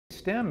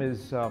STEM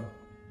is an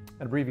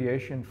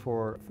abbreviation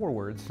for 4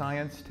 words: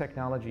 science,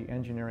 technology,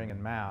 engineering, and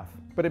math.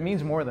 But it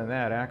means more than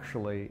that,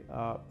 actually.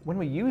 When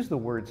we use the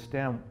word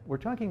STEM, we're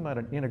talking about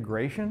an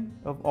integration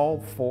of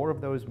all 4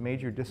 of those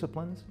major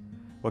disciplines.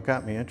 What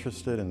got me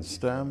interested in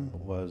STEM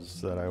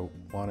was that I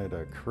wanted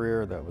a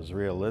career that was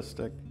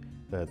realistic,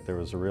 that there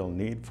was a real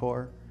need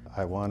for.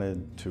 I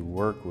wanted to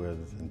work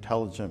with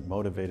intelligent,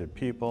 motivated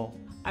people.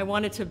 I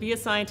wanted to be a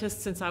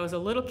scientist since I was a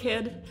little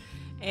kid,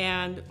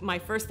 and my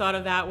first thought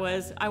of that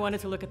was I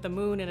wanted to look at the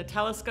moon in a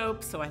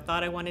telescope, so I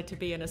thought I wanted to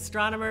be an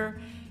astronomer.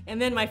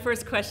 And then my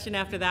first question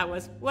after that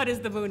was, what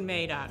is the moon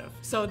made out of?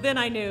 So then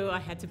I knew I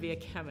had to be a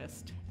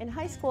chemist. In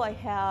high school I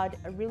had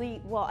a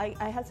really,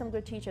 I had some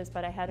good teachers,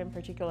 but I had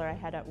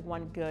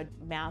one good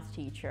math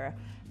teacher.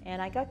 And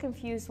I got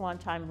confused one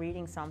time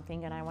reading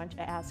something, and I went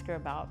to ask her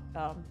about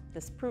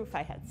this proof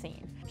I had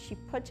seen. She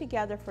put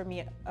together for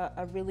me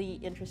a really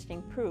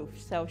interesting proof.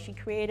 So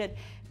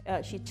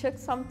she took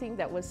something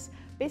that was,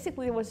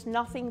 basically there was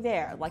nothing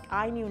there. Like,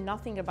 I knew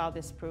nothing about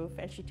this proof,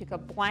 and she took a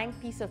blank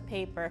piece of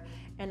paper,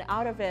 and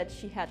out of it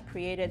she had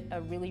created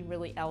a really,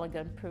 really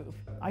elegant proof.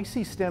 I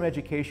see STEM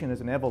education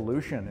as an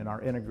evolution in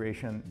our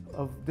integration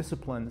of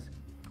disciplines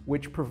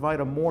which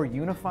provide a more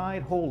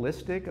unified,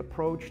 holistic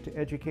approach to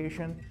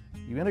education.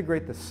 You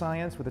integrate the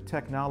science with the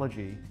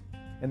technology,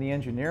 and the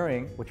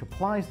engineering, which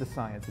applies the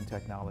science and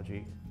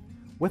technology,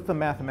 with the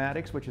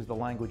mathematics, which is the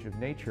language of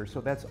nature.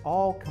 So that's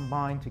all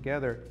combined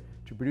together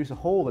to produce a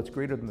whole that's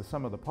greater than the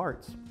sum of the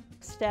parts.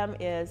 STEM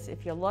is,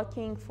 if you're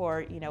looking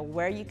for,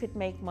 where you could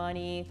make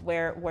money,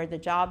 where the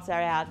jobs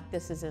are at,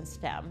 this is in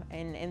STEM.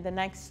 And in the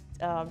next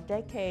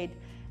decade,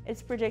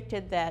 it's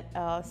predicted that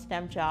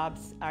STEM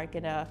jobs are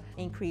going to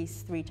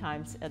increase 3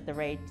 times at the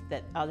rate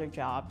that other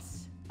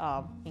jobs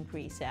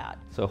increase at.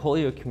 So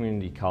Holyoke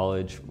Community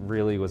College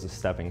really was a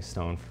stepping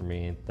stone for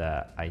me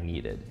that I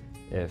needed.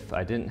 If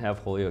I didn't have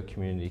Holyoke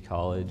Community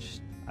College,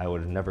 I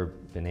would have never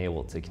been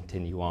able to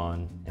continue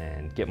on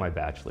and get my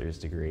bachelor's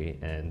degree,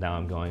 and now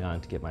I'm going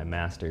on to get my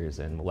master's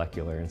in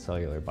molecular and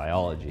cellular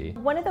biology.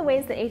 One of the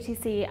ways that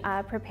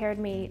HCC prepared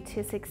me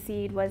to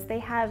succeed was they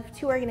have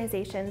 2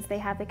 organizations. They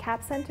have the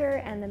CAP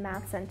Center and the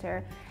Math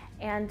Center.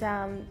 And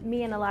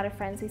me and a lot of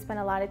friends, we spent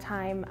a lot of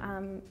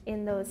time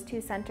in those 2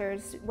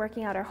 centers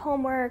working out our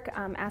homework,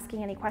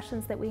 asking any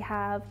questions that we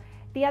have.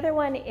 The other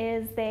one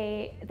is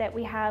that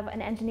we have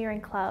an engineering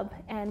club,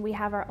 and we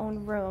have our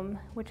own room,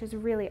 which is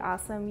really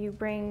awesome. You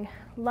bring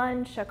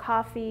lunch, a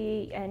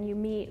coffee, and you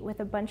meet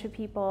with a bunch of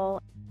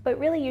people. But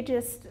really you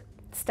just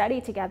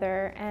study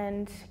together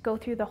and go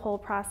through the whole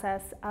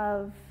process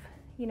of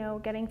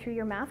getting through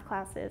your math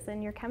classes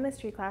and your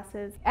chemistry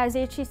classes. As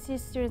HCC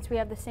students, we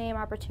have the same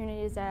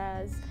opportunities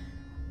as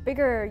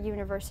bigger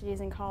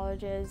universities and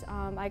colleges.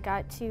 I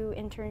got to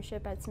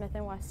internship at Smith &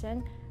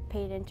 Wesson,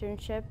 paid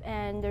internship,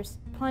 and there's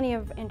plenty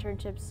of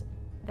internships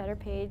that are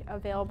paid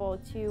available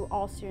to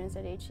all students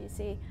at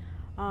HCC.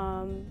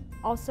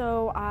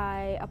 Also,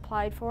 I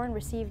applied for and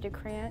received a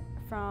grant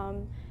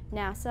from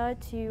NASA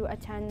to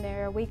attend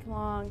their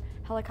week-long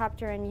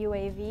helicopter and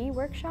UAV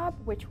workshop,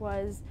 which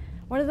was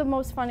one of the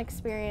most fun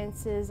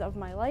experiences of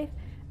my life.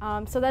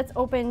 So that's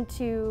open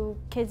to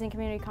kids in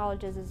community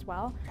colleges as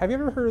well. Have you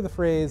ever heard of the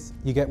phrase,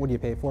 you get what you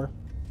pay for?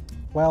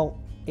 Well,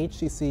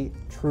 HCC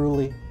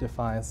truly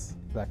defies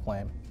that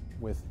claim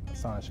with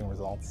astonishing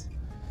results.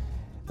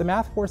 The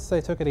math courses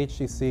I took at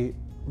HCC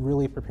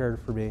really prepared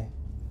for me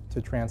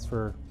to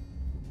transfer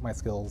my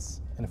skills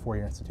in a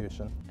 4-year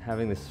institution.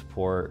 Having the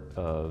support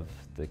of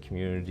the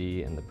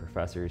community and the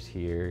professors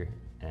here,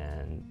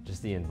 and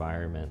just the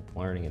environment,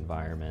 learning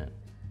environment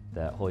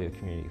that Holyoke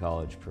Community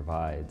College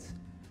provides,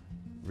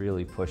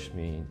 really pushed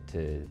me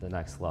to the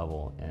next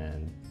level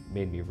and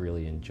made me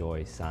really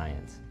enjoy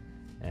science.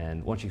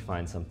 And once you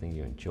find something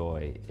you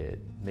enjoy, it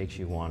makes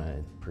you want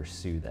to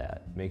pursue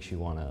that, makes you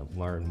want to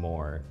learn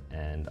more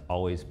and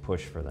always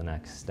push for the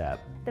next step.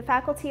 The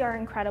faculty are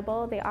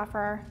incredible. They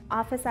offer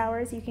office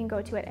hours you can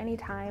go to at any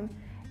time,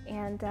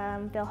 and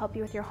they'll help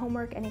you with your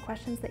homework, any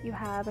questions that you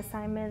have,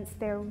 assignments.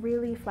 They're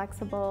really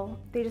flexible.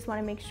 They just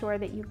want to make sure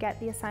that you get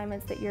the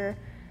assignments, that you're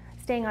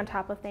staying on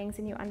top of things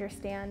and you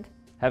understand.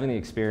 Having the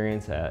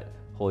experience at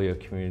Holyoke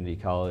Community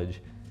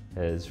College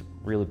has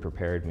really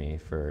prepared me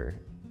for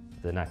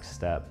the next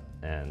step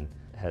and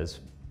has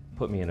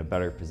put me in a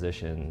better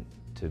position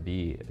to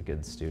be a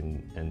good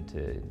student and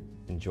to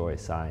enjoy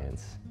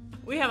science.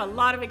 We have a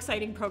lot of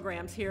exciting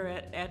programs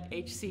here at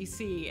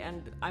HCC,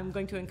 and I'm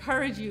going to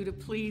encourage you to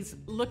please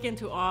look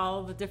into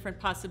all the different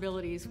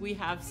possibilities. We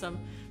have some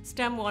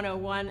STEM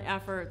 101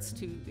 efforts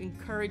to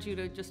encourage you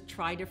to just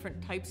try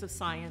different types of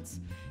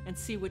science and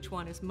see which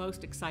one is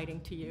most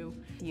exciting to you.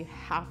 You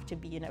have to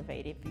be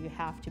innovative, you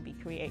have to be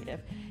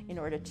creative in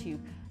order to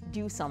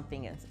do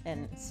something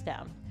in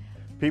STEM.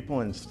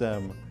 People in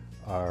STEM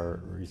are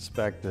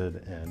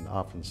respected and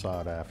often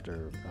sought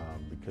after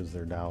because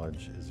their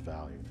knowledge is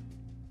valued.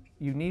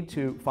 You need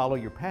to follow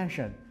your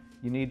passion.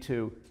 You need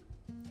to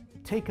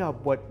take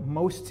up what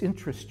most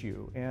interests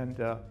you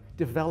and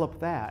develop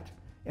that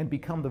and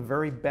become the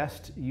very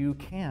best you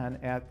can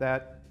at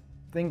that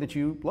thing that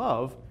you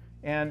love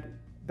And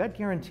that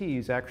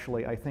guarantees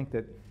actually, I think,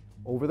 that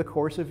over the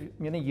course of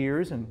many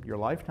years and your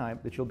lifetime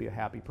that you'll be a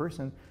happy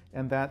person,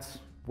 and that's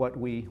what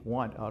we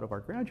want out of our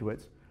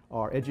graduates,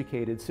 are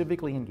educated,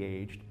 civically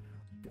engaged,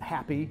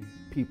 happy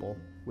people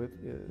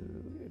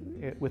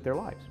with their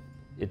lives.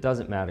 It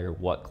doesn't matter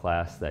what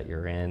class that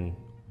you're in,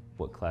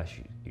 what class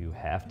you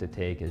have to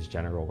take as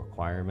general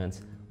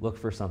requirements. Look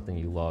for something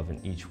you love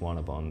in each one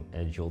of them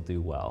and you'll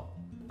do well.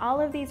 All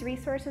of these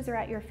resources are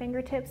at your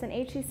fingertips, and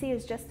HCC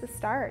is just the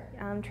start.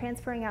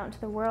 Transferring out into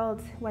the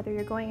world, whether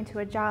you're going into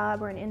a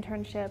job or an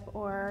internship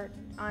or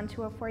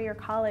onto a four-year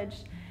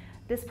college,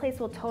 this place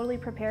will totally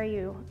prepare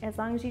you. As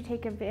long as you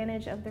take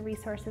advantage of the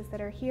resources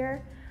that are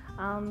here,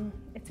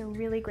 it's a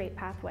really great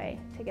pathway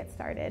to get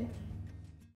started.